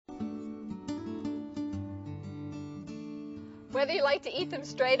Whether you like to eat them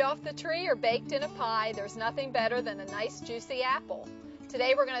straight off the tree or baked in a pie, there's nothing better than a nice juicy apple.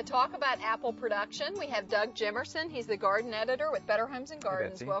 Today we're going to talk about apple production. We have Doug Jimerson. He's the garden editor with Better Homes and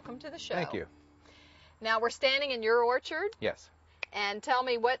Gardens. Hey, welcome to the show. Thank you. Now we're standing in your orchard. Yes. And tell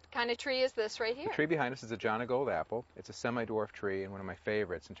me, what kind of tree is this right here? The tree behind us is a Johnny Gold apple. It's a semi-dwarf tree and one of my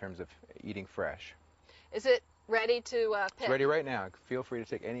favorites in terms of eating fresh. Is it ready to pick? It's ready right now. Feel free to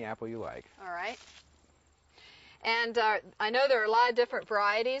take any apple you like. All right. And I know there are a lot of different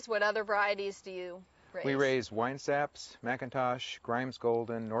varieties. What other varieties do you raise? We raise Wine Saps, Macintosh, Grimes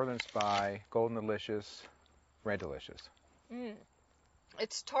Golden, Northern Spy, Golden Delicious, Red Delicious. Mm.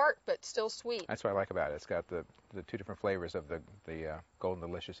 It's tart but still sweet. That's what I like about it. It's got the two different flavors of the Golden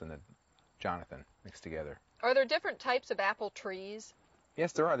Delicious and the Jonathan mixed together. Are there different types of apple trees?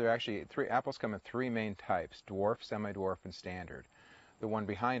 Yes, there are. There are actually apples come in three main types: dwarf, semi-dwarf, and standard. The one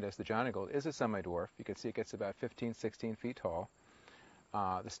behind us, the Johnny Gold, is a semi-dwarf. You can see it gets about 15, 16 feet tall.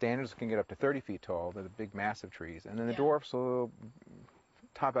 The standards can get up to 30 feet tall. They're the big, massive trees. And then the dwarfs will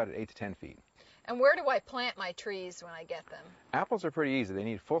top out at 8 to 10 feet. And where do I plant my trees when I get them? Apples are pretty easy. They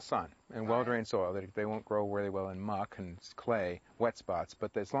need full sun and well-drained soil. They won't grow really well in muck and clay, wet spots.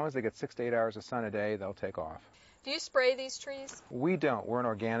 But as long as they get 6 to 8 hours of sun a day, they'll take off. Do you spray these trees? We don't. We're an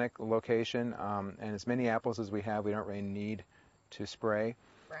organic location, and as many apples as we have, we don't really need to spray.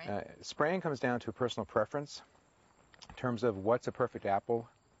 Right. Spraying comes down to personal preference in terms of what's a perfect apple.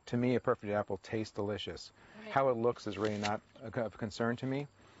 To me, a perfect apple tastes delicious. Right. How it looks is really not of concern to me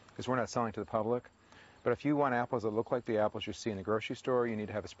because we're not selling to the public. But if you want apples that look like the apples you see in the grocery store, you need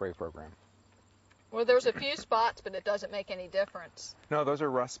to have a spray program. Well, there's a few spots, but it doesn't make any difference. No, those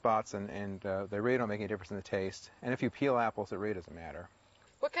are rust spots, and they really don't make any difference in the taste. And if you peel apples, it really doesn't matter.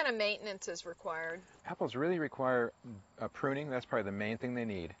 What kind of maintenance is required? Apples really require pruning. That's probably the main thing they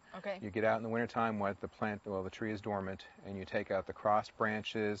need. Okay. You get out in the wintertime when the tree is dormant, and you take out the crossed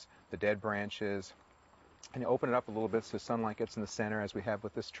branches, the dead branches, and you open it up a little bit so sunlight gets in the center, as we have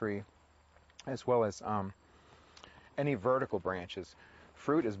with this tree, as well as any vertical branches.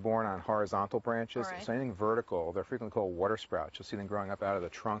 Fruit is born on horizontal branches, right. So anything vertical, they're frequently called water sprouts. You'll see them growing up out of the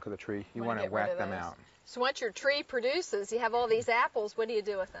trunk of the tree. You want to whack them out. So once your tree produces, you have all these apples, what do you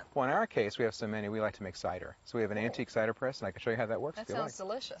do with them? Well, in our case, we have so many, we like to make cider. So we have an antique cider press, and I can show you how that works if you like. That sounds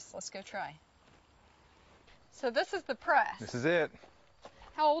delicious. Let's go try. So this is the press. This is it.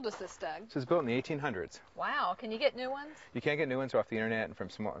 How old is this, Doug? This was built in the 1800s. Wow. Can you get new ones? You can get new ones off the internet, and from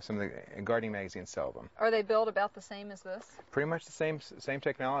some of the gardening magazines sell them. Are they built about the same as this? Pretty much the same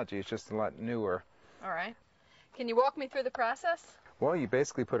technology. It's just a lot newer. All right. Can you walk me through the process? Well, you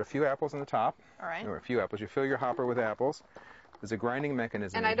basically put a few apples on the top. All right. Or a few apples. You fill your hopper with apples. There's a grinding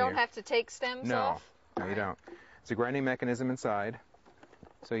mechanism And in I don't here. have to take stems off? No, you don't. It's a grinding mechanism inside.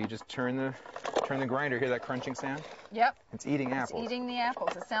 So you just turn the grinder. Hear that crunching sound? Yep. It's eating apples. It's eating the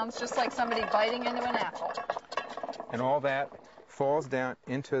apples. It sounds just like somebody biting into an apple. And all that falls down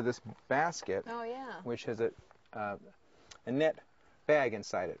into this basket. Oh, yeah. Which has a net bag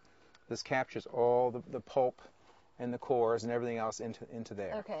inside it. This captures all the pulp and the cores and everything else into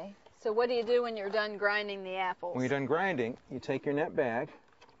there. Okay. So what do you do when you're done grinding the apples? When you're done grinding, you take your net bag,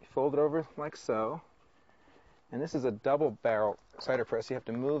 you fold it over like so. And this is a double barrel cider press. You have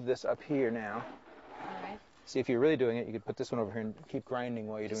to move this up here now. All right. See, if you're really doing it, you could put this one over here and keep grinding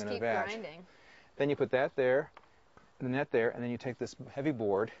while you're doing another batch. Just keep grinding. Then you put that there, the net there, and then you take this heavy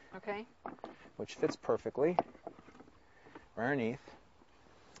board, okay, which fits perfectly right underneath.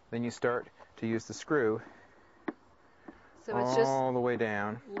 Then you start to use the screw so it's just all the way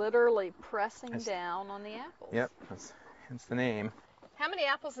down. Literally pressing down on the apples. Yep, that's the name. How many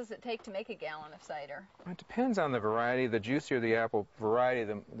apples does it take to make a gallon of cider? It depends on the variety. The juicier the apple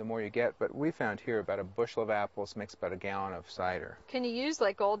variety, the more you get. But we found here about a bushel of apples makes about a gallon of cider. Can you use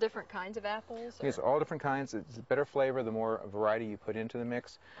like all different kinds of apples? Use all different kinds. It's a better flavor the more variety you put into the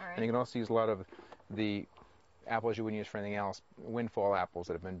mix. All right. And you can also use a lot of the apples you wouldn't use for anything else, windfall apples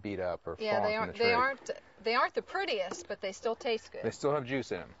that have been beat up or fallen from the tree. They aren't the prettiest, but they still taste good. They still have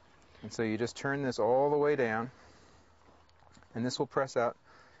juice in them. And so you just turn this all the way down, and this will press out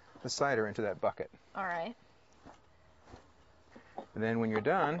the cider into that bucket. All right. And then when you're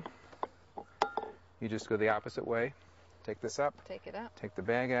done, you just go the opposite way. Take this up. Take it out. Take the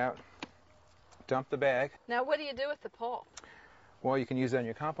bag out. Dump the bag. Now what do you do with the pulp? Well, you can use it on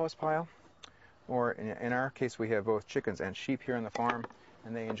your compost pile, or in our case, we have both chickens and sheep here on the farm,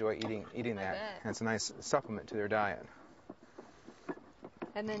 and they enjoy eating that. And it's a nice supplement to their diet.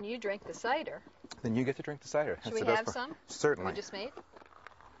 And then you drink the cider. Then you get to drink the cider. Should we have some? Certainly. We just made?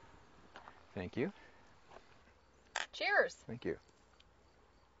 Thank you. Cheers. Thank you.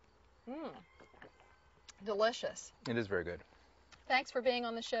 Delicious. It is very good. Thanks for being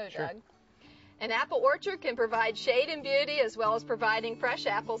on the show, Sure. Doug. An apple orchard can provide shade and beauty as well as providing fresh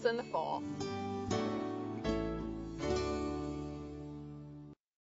apples in the fall.